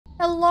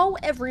Hello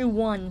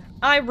everyone!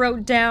 I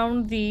wrote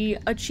down the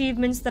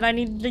achievements that I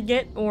needed to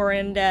get,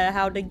 and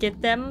how to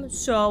get them,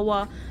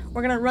 so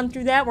we're gonna run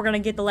through that. We're gonna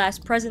get the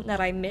last present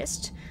that I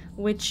missed,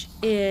 which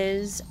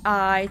is,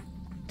 I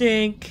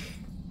think,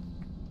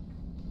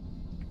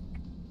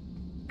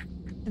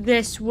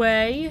 this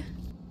way.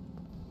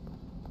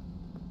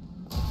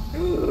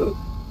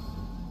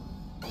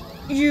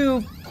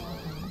 You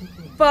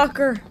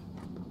fucker.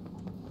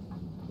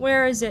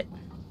 Where is it?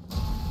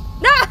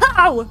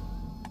 No!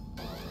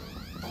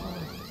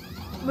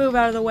 Move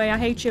out of the way, I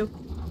hate you.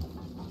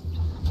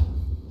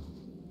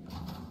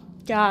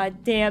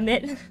 God damn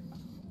it.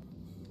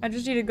 I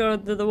just need to go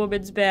to the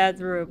woman's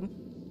bathroom.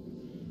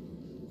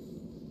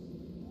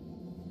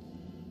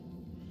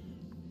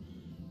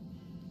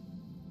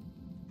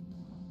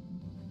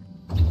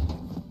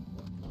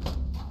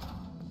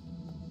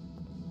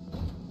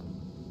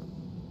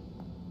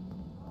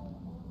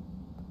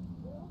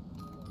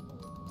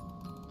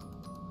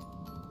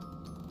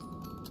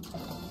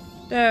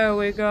 There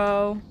we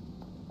go.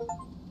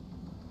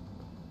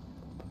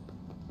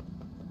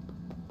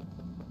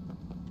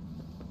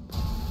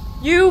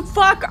 You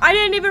fuck! I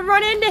didn't even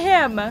run into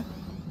him!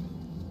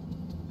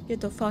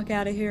 Get the fuck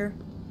out of here.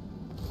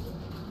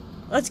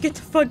 Let's get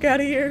the fuck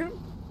out of here.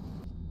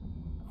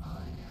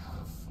 I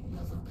have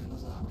never been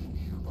allowed in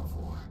here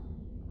before.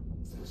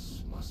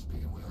 This must be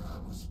where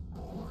I was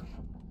born.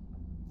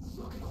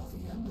 Look at all the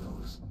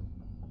endos.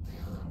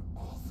 They're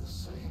all the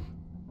same.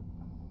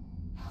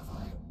 Have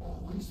I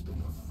always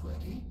been a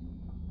Freddy?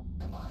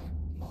 Am I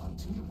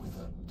Monty with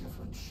a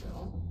different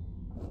shell?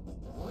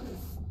 What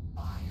if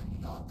I am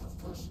not the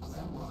first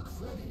Glam Rock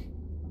Freddy?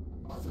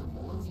 Are there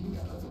more of me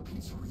at other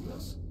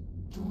pizzerias?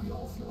 Do we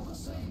all feel the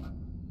same?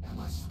 Am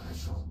I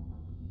special?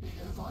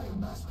 If I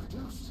am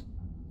mass-produced,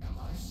 am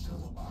I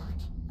still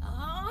art?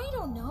 I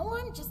don't know,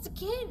 I'm just a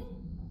kid.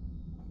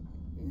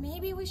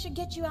 Maybe we should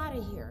get you out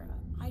of here.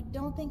 I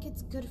don't think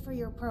it's good for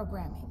your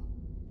programming.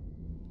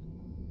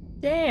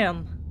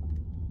 Damn.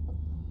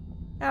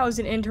 That was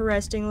an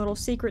interesting little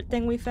secret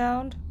thing we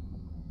found.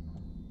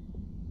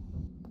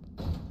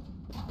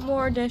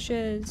 More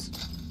dishes.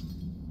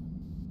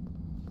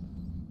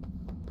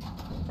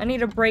 I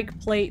need to break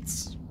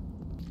plates.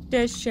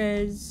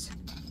 Dishes.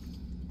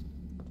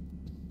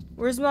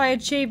 Where's my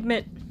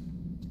achievement?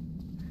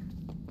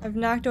 I've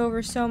knocked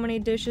over so many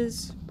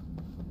dishes.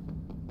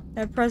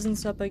 That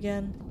present's up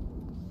again.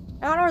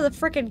 I don't know where the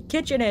frickin'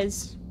 kitchen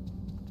is.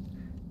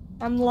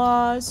 I'm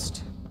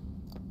lost.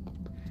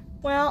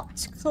 Well,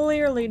 it's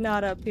clearly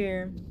not up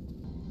here.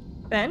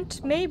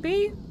 Vent,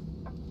 maybe?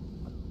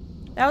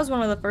 That was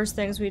one of the first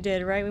things we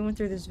did, right? We went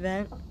through this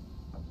vent.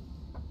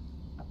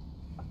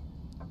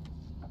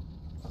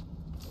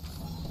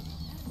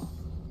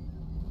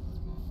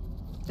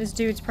 This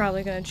dude's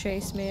probably gonna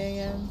chase me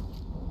again.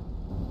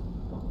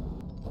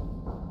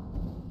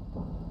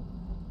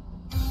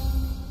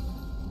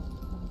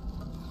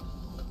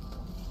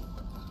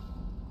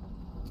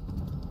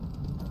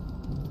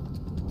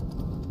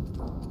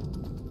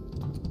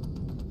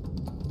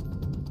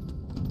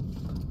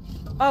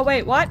 Oh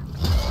wait, what?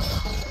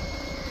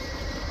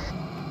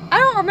 I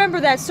don't remember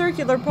that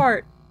circular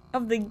part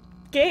of the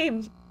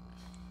game.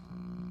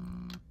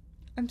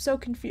 I'm so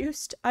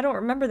confused. I don't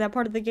remember that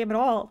part of the game at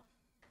all.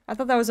 I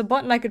thought that was a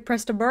button I could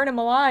press to burn him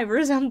alive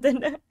or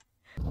something.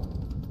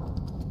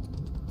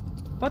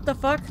 What the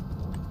fuck?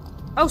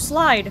 Oh,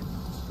 slide!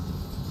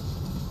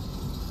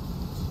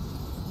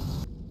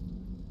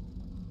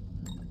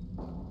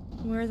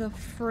 Where the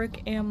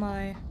frick am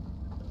I?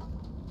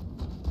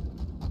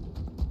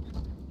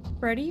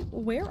 Freddy,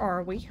 where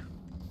are we?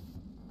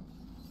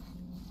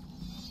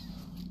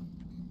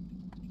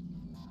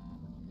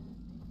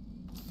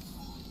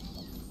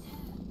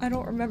 I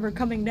don't remember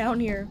coming down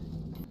here.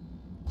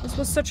 This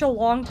was such a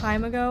long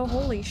time ago.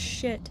 Holy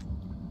shit.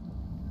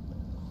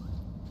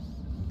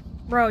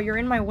 Bro, you're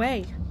in my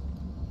way.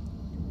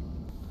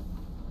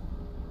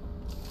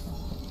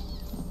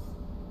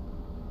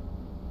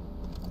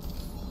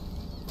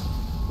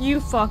 You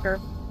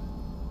fucker.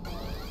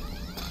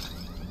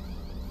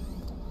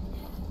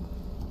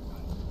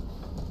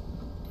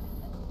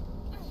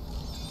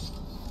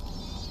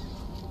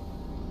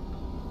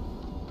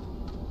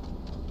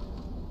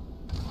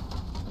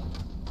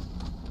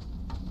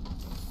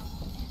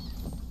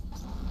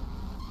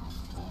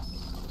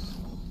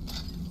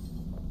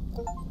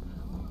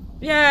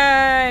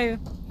 Yay!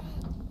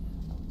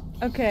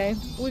 Okay,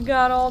 we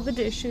got all the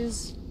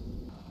dishes.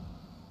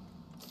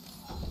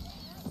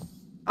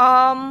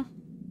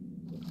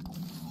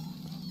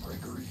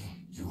 Gregory,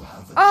 you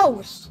have a Oh!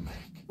 choice to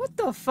make. What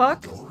the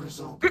fuck? The door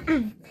is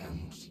open,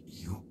 and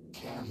you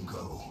can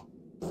go.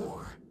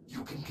 Or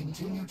you can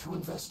continue to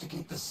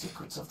investigate the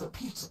secrets of the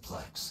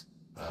Pizzaplex.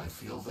 I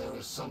feel there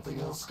is something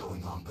else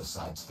going on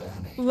besides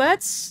Vanny.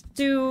 Let's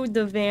do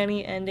the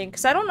Vanny ending,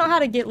 because I don't know how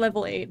to get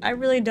level 8. I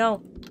really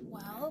don't.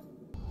 Well,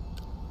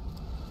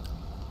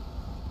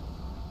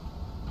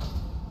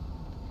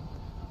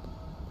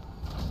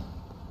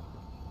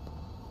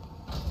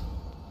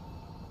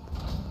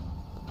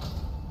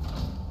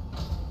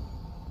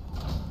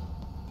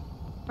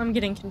 I'm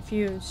getting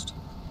confused.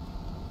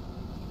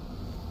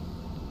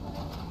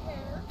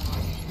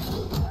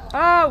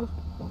 Oh!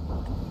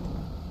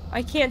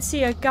 I can't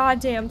see a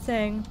goddamn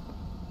thing.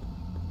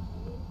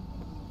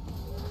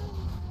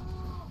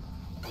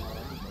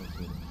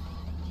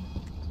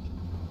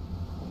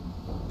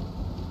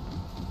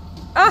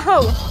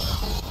 Oh!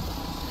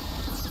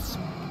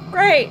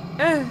 Great!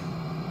 Ugh.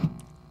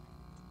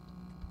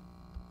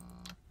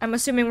 I'm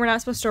assuming we're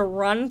not supposed to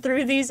run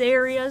through these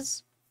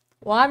areas.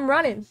 Well, I'm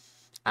running.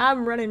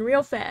 I'm running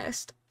real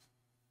fast.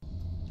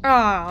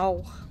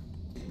 Oh.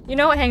 You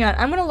know what? Hang on.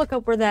 I'm gonna look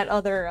up where that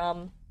other,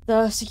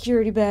 the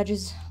security badge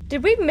is.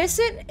 Did we miss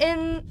it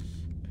in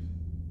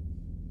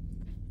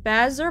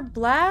Fazer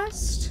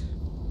Blast?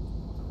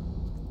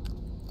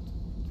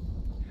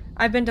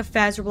 I've been to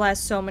Fazer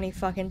Blast so many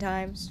fucking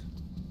times.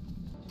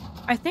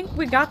 I think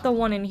we got the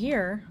one in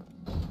here.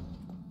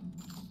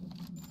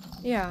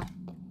 Yeah.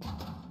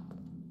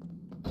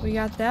 We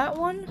got that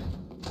one?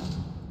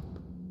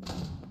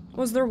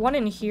 Was there one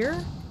in here?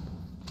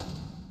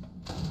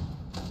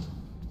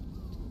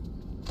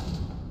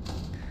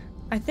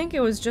 I think it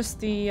was just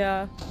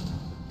the,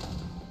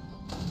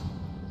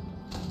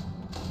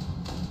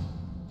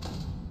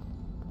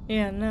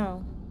 Yeah,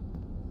 no.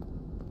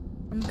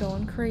 I'm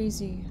going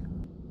crazy.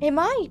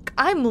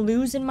 I'm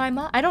losing my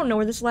mind. I don't know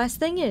where this last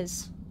thing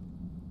is.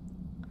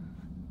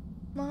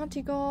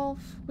 Monty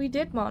Golf. We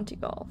did Monty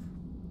Golf.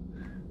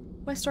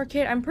 West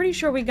Arcade. I'm pretty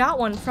sure we got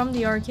one from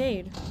the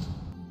arcade.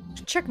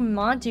 Check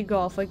Monty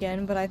Golf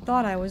again, but I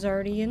thought I was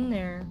already in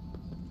there.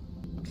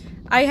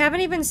 I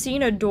haven't even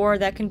seen a door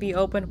that can be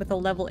opened with a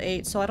level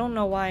 8, so I don't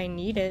know why I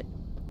need it.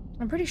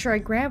 I'm pretty sure I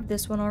grabbed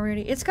this one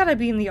already. It's gotta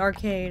be in the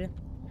arcade.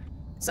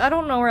 So I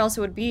don't know where else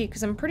it would be,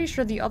 because I'm pretty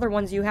sure the other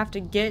ones you have to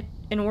get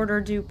in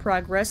order to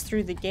progress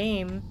through the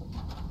game.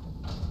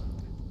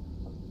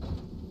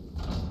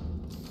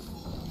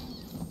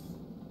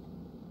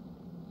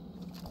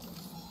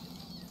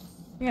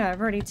 Yeah, I've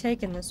already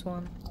taken this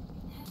one.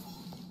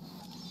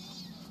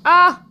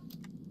 Ah!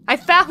 I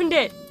found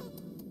it!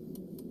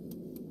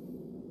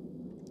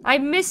 I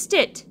missed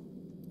it!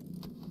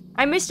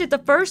 I missed it the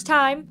first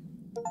time!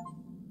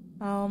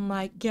 Oh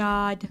my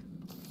god.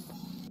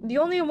 The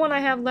only one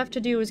I have left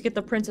to do is get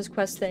the Princess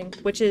Quest thing,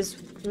 which is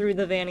through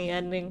the Vanny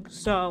ending,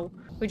 so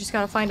we just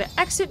gotta find an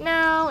exit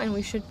now, and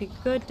we should be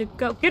good to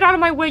go. Get out of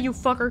my way, you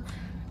fucker!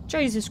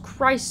 Jesus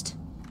Christ.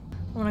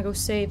 I wanna go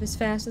save as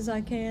fast as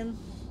I can.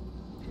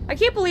 I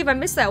can't believe I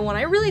missed that one.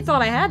 I really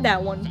thought I had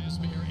that one.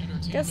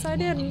 Guess I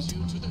didn't.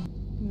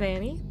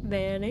 Vanny,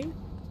 Vanny.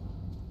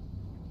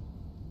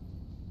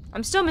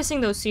 I'm still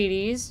missing those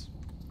CDs.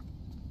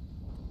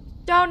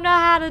 Don't know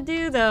how to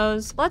do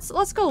those.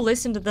 Let's go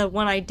listen to the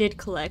one I did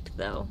collect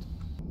though.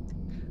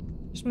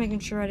 Just making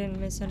sure I didn't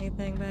miss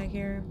anything back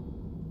here.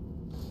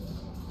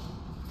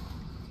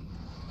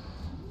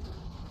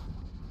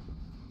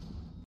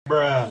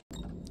 Bruh.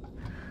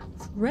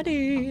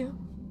 Freddy.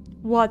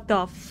 What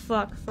the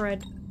fuck,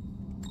 Fred?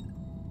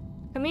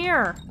 Come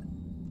here.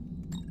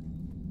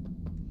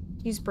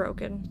 He's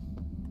broken.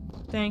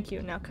 Thank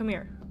you. Now come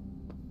here.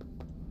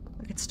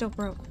 Look, it's still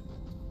broke.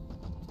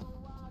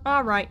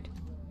 Alright.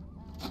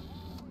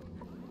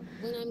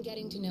 When I'm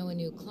getting to know a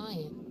new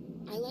client,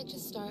 I like to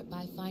start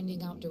by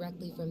finding out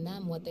directly from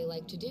them what they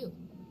like to do.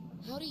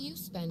 How do you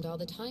spend all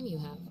the time you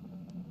have?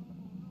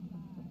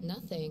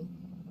 Nothing.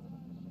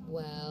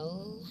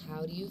 Well,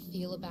 how do you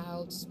feel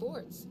about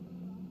sports?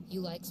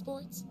 You like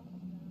sports?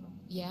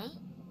 Yeah?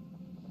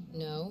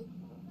 No?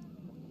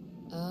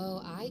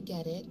 Oh, I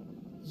get it.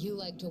 You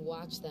like to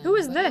watch them. Who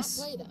is but this?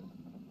 not play them.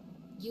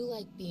 You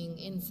like being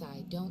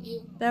inside, don't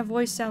you? That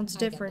voice sounds I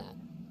get different.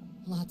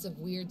 that. Lots of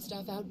weird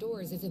stuff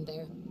outdoors, isn't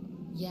there?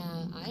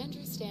 Yeah, I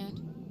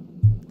understand.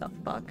 The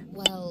fuck?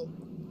 Well,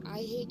 I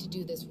hate to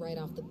do this right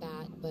off the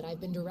bat, but I've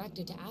been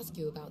directed to ask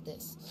you about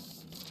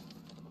this.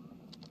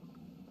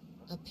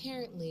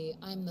 Apparently,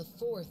 I'm the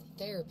 4th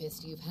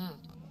therapist you've had.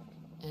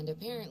 And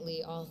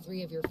apparently, all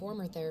 3 of your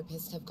former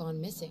therapists have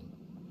gone missing.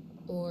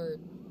 Or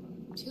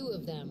 2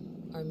 of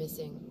them are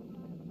missing.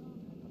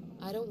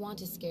 I don't want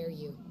to scare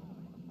you,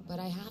 but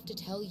I have to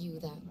tell you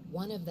that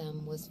one of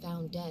them was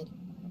found dead.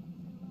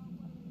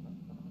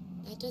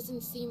 That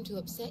doesn't seem to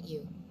upset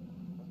you.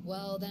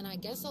 Well, then I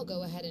guess I'll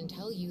go ahead and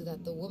tell you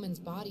that the woman's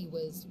body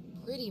was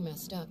pretty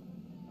messed up.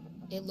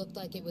 It looked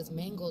like it was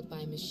mangled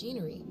by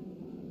machinery.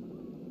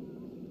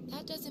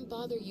 That doesn't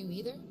bother you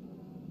either?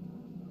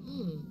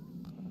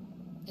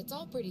 It's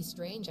all pretty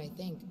strange, I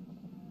think.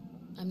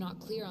 I'm not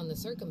clear on the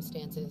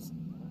circumstances.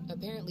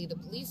 Apparently the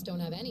police don't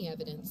have any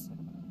evidence.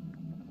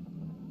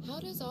 How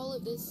does all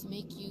of this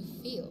make you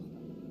feel?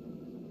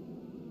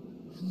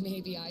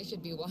 Maybe I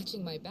should be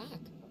watching my back.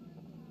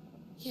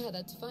 Yeah,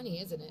 that's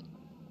funny, isn't it?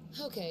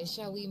 Okay,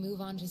 shall we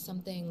move on to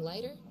something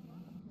lighter?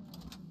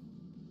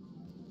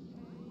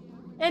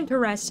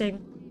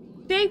 Interesting.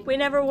 Think we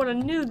never would have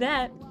knew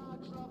that.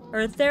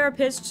 Our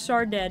therapists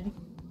are dead.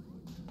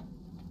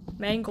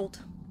 Mangled.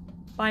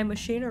 By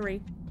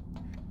machinery.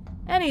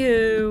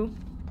 Anywho.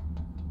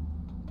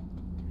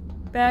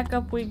 Back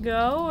up we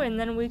go, and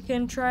then we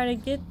can try to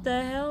get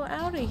the hell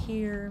out of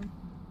here.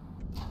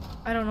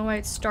 I don't know why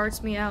it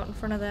starts me out in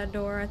front of that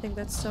door. I think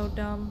that's so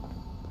dumb.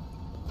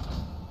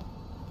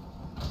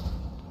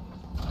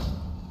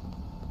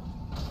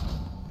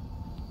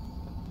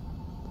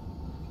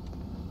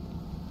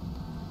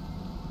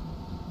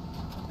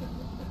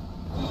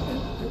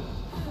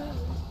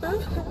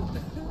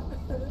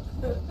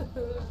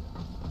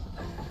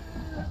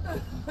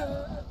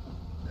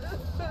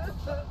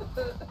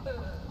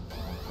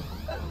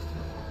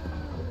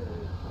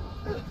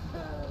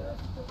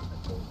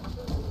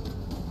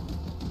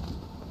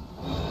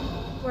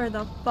 Where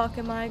the fuck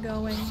am I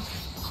going?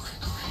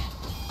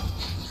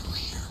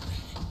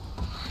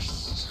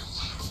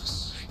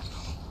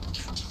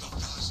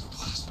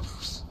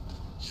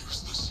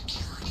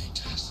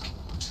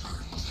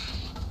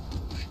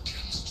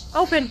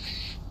 Open!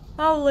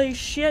 Holy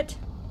shit!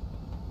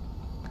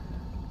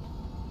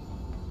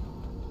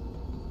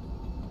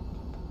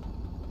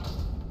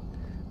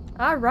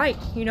 Alright,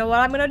 you know what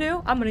I'm gonna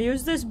do? I'm gonna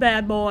use this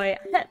bad boy.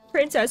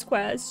 Princess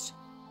Quest.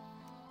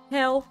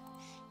 Hell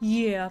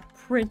yeah,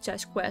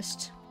 Princess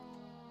Quest.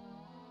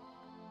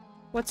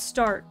 Let's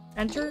start.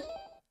 Enter?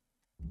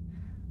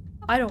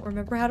 I don't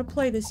remember how to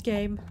play this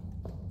game.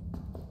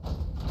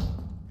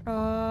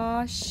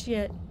 Aw,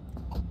 shit.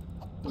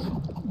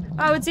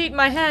 Oh, it's eating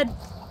my head.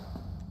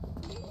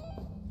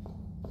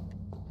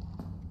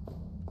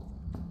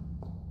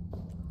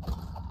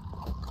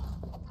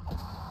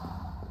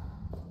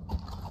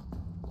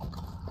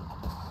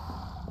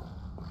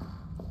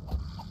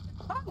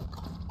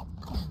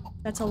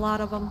 That's a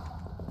lot of them.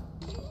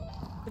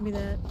 Give me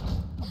that.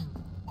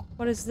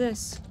 What is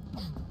this?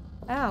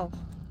 Ow.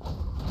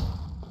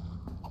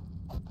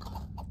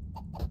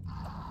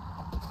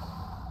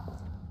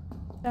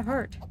 That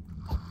hurt.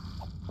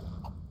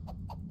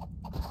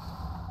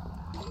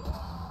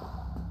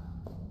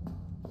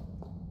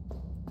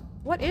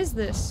 What is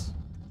this?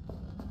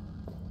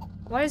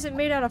 Why is it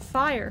made out of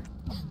fire?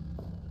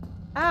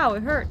 Ow,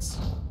 it hurts.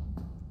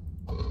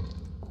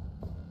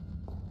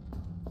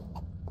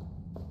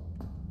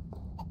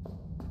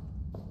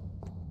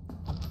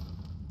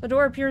 The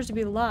door appears to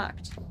be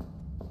locked.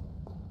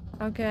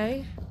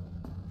 Okay.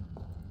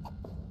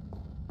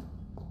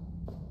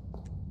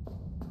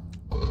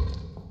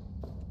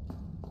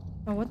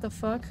 Oh, what the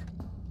fuck?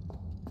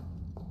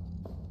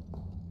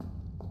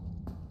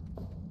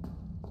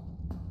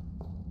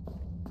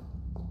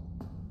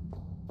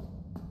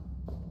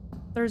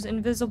 There's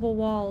invisible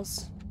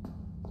walls.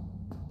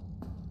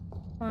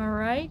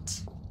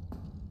 Alright.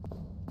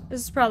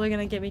 This is probably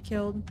gonna get me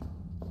killed.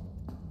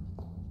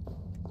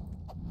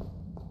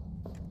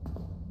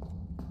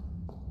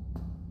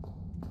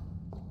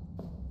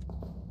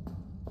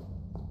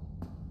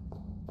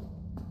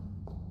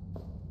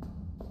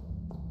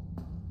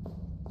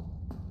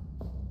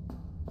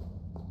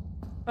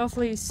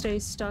 Hopefully he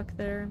stays stuck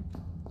there.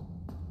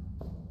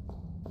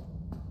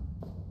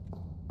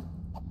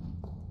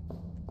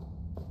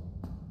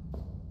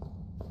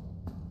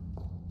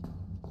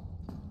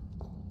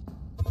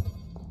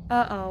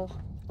 Uh-oh.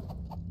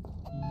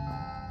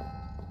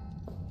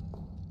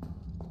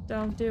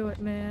 Don't do it,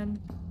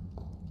 man.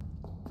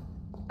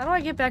 How do I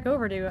get back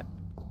over to it?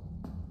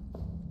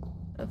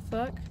 The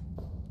fuck?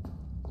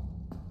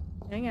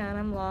 Hang on,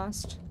 I'm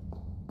lost.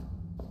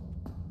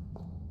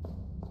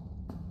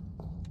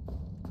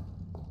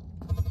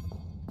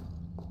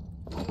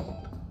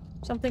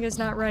 Something is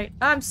not right.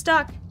 I'm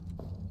stuck!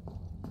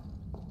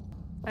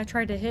 I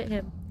tried to hit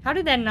him. How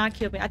did that not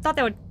kill me? I thought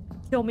that would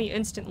kill me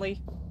instantly.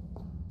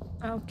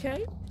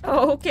 Okay.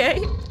 Oh,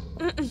 okay.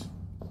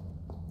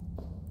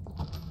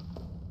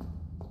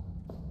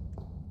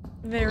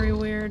 Very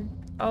weird.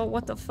 Oh,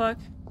 what the fuck?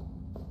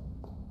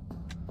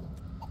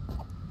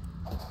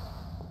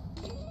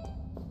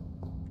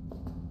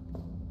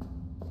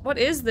 What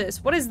is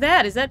this? What is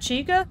that? Is that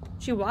Chica?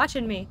 She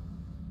watching me.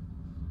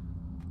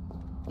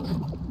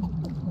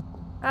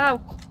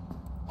 Ow.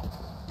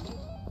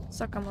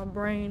 Suck on my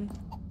brain.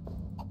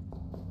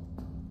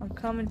 I'm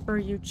coming for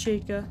you,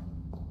 Chica.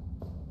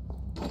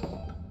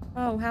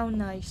 Oh, how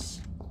nice.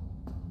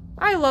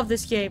 I love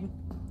this game.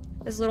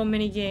 This little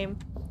mini game.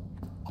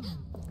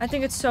 I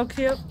think it's so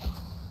cute.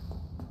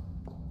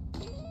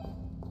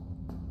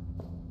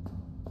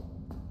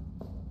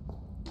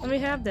 Let me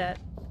have that.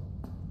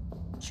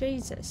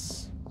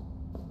 Jesus.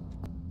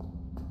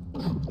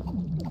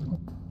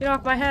 Get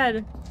off my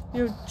head,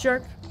 you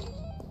jerk.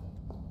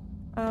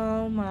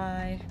 Oh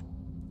my.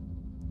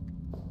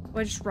 Do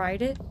I just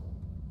ride it?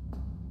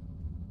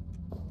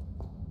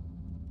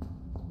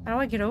 How do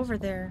I get over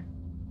there?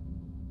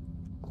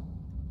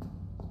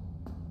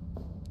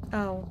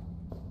 Oh.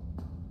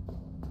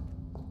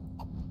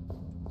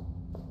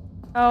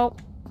 Oh.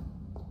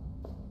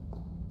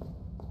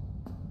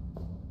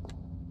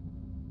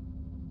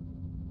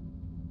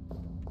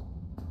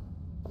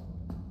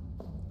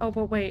 Oh,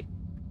 but wait.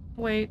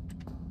 Wait.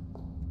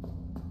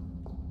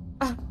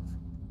 Ah.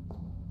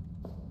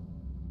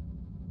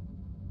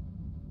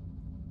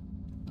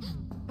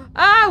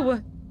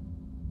 Ow!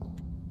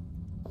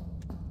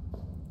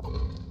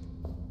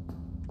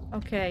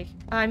 Okay,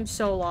 I'm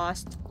so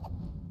lost.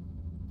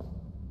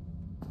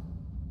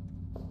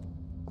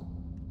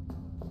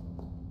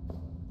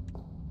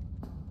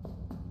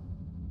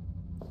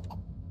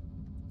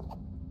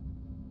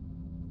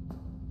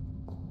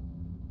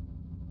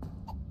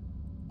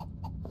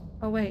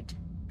 Oh, wait.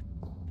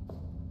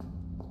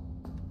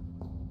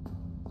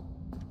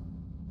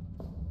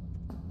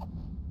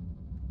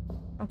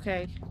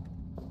 Okay.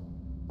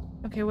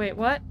 Okay, wait,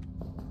 what?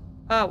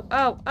 Oh,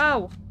 oh,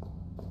 oh!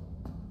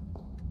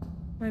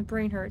 My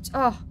brain hurts.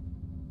 Oh!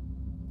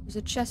 There's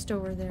a chest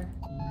over there.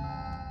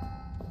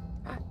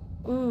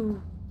 Ooh.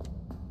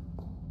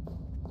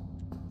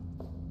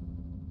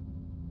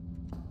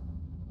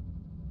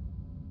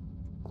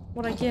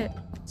 What'd I get?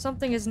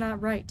 Something is not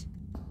right.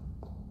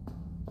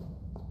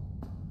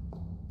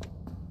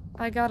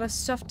 I got a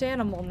stuffed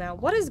animal now.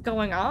 What is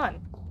going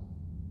on?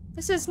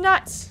 This is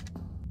nuts!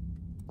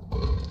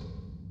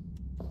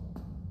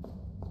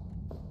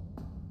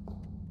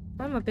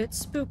 I'm a bit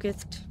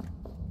spooked.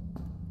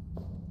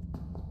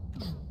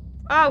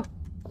 Oh!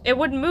 It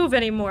wouldn't move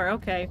anymore,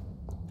 okay.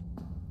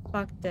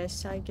 Fuck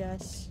this, I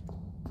guess.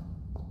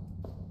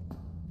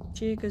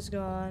 Chica's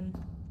gone.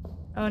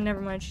 Oh, never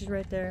mind, she's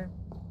right there.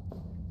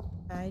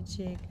 Hi,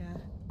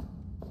 Chica.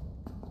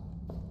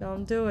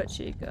 Don't do it,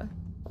 Chica.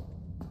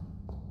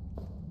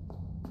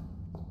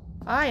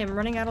 I am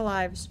running out of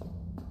lives.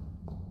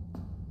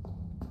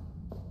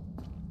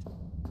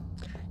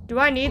 Do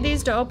I need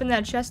these to open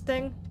that chest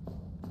thing?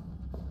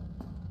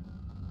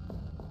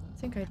 I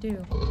think I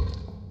do.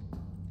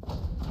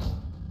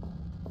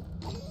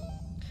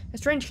 A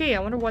strange key. I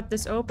wonder what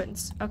this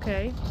opens.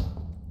 Okay.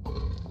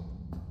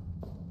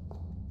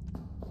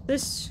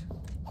 This...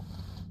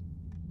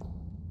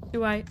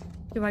 Do I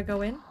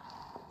go in?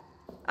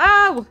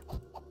 Oh!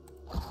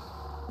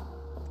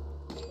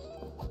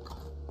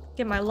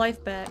 Get my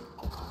life back.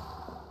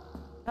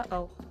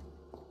 Uh-oh.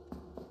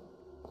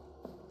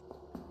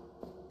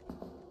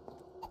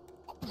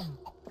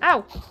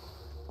 Ow!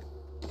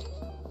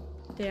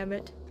 Damn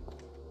it.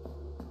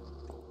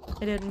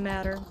 It didn't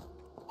matter.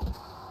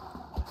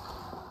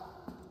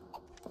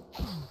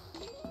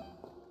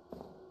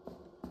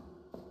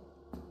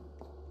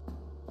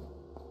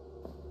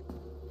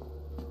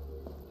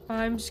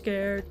 I'm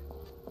scared.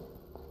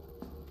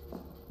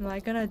 Am I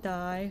gonna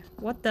die?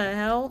 What the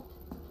hell?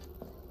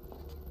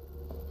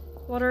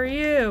 What are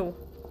you?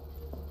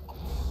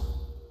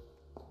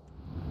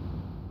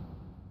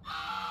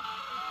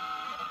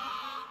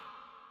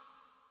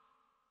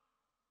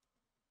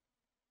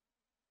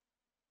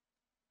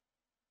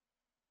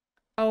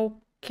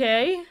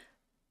 Okay.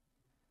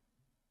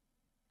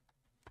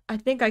 I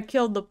think I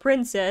killed the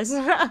princess.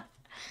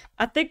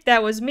 I think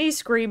that was me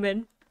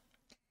screaming.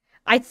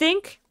 I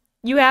think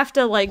you have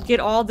to, like, get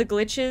all the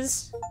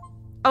glitches.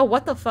 Oh,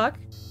 what the fuck?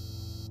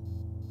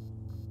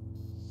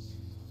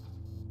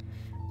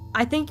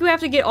 I think you have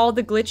to get all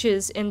the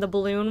glitches in the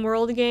Balloon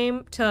World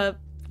game to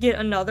get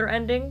another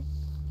ending.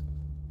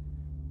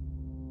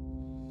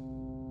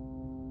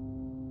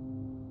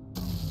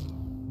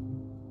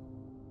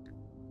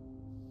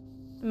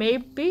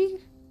 Maybe?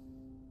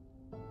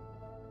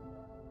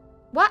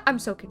 What? I'm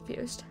so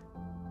confused.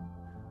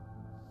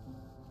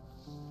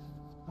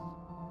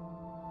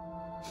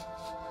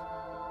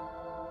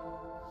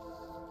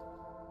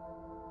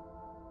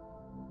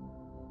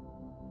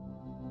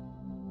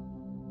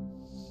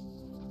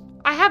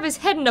 I have his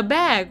head in a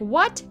bag.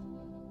 What?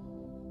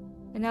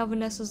 And now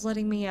Vanessa's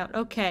letting me out.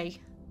 Okay.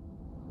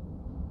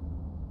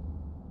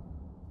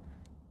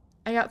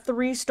 I got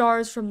 3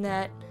 stars from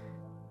that.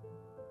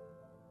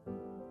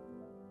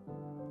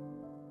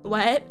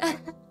 What?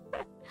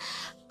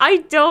 I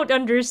don't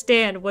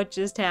understand what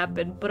just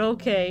happened, but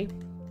okay.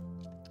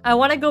 I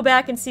want to go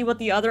back and see what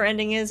the other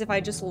ending is if I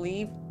just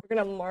leave. We're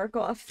gonna mark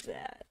off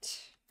that.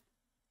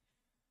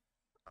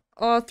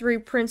 All 3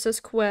 princess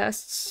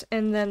quests,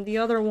 and then the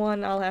other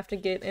one I'll have to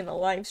get in a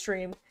live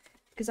stream,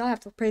 because I'll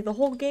have to play the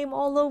whole game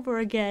all over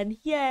again.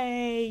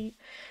 Yay!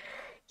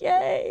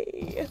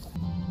 Yay!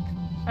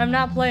 I'm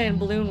not playing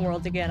Balloon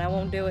World again. I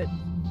won't do it.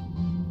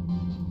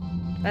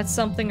 That's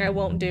something I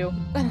won't do.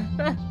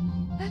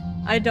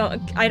 I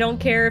don't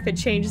care if it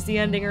changes the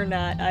ending or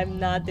not. I'm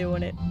not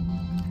doing it.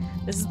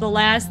 This is the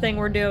last thing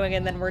we're doing,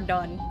 and then we're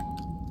done.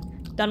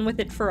 Done with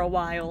it for a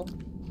while.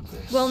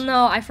 Well,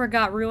 no, I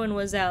forgot Ruin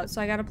was out,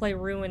 so I gotta play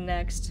Ruin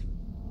next.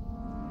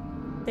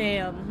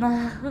 Damn.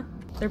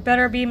 There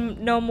better be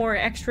no more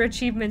extra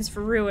achievements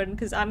for Ruin,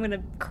 because I'm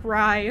gonna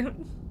cry.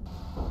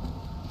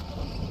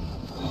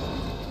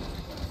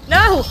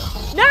 No!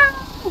 No!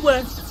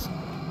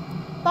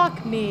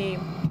 Fuck me.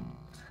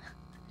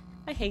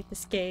 I hate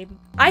this game.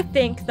 I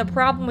think the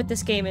problem with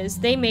this game is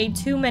they made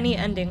too many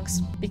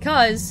endings,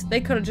 because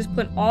they could have just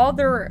put all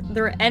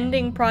their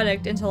ending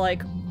product into,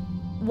 like,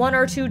 1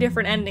 or 2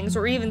 different endings,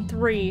 or even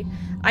 3.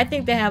 I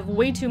think they have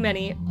way too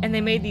many, and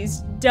they made these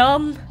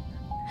dumb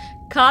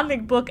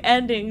comic book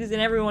endings, and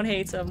everyone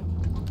hates them.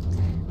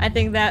 I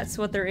think that's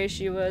what their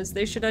issue was.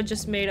 They should have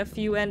just made a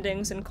few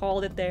endings and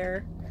called it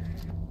there.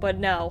 But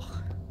no.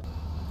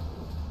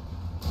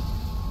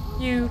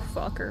 You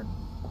fucker.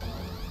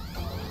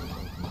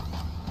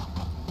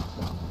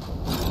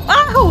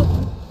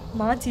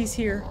 Monty's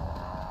here.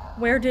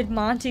 Where did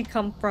Monty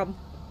come from?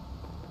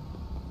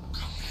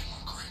 Come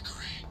in,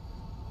 Gregory.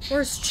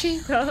 Where's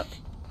Chica?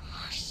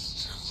 I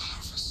still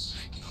have a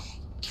signal.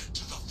 Get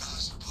to the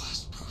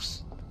Vasoblast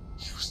booth.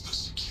 Use the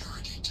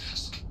security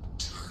desk.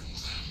 Turn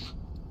them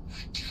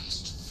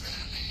against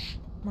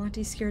Vanny.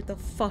 Monty scared the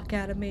fuck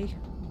out of me.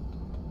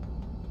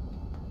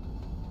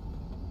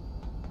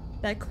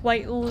 That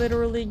quite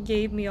literally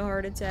gave me a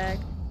heart attack.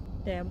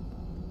 Damn.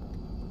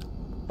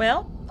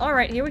 Well,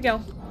 alright, here we go.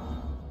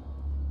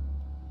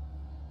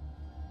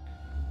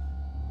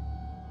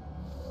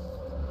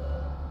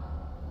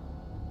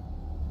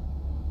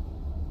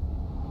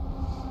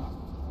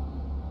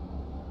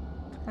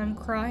 I'm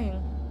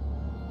crying.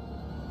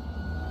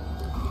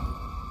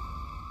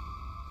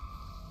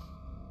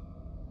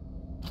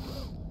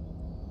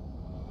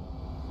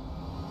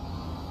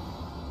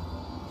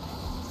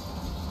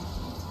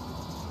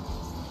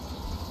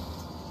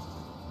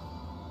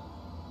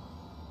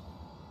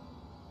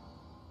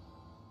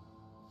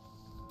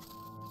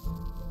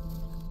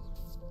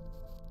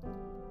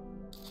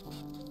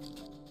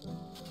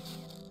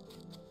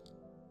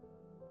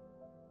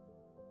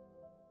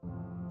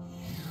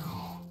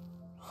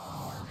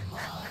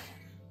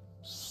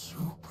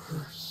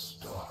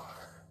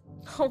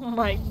 Oh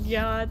my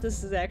god,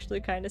 this is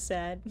actually kind of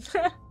sad.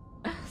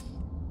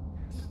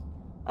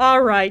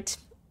 Alright.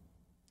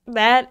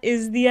 That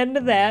is the end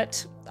of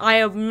that. I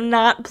am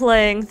not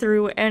playing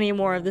through any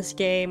more of this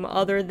game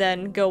other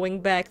than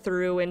going back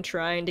through and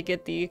trying to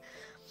get the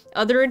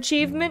other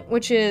achievement,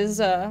 which is,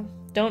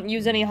 don't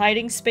use any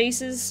hiding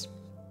spaces.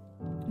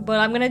 But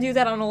I'm gonna do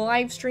that on a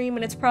live stream,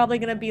 and it's probably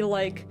gonna be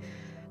like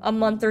a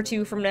month or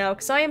two from now,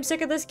 because I am sick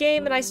of this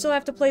game and I still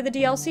have to play the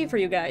DLC for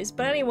you guys.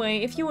 But anyway,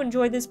 if you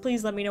enjoyed this,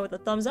 please let me know with a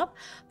thumbs up,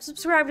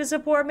 subscribe to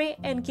support me,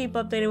 and keep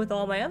updated with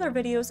all my other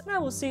videos, and I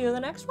will see you in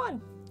the next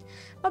one.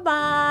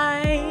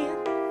 Bye-bye!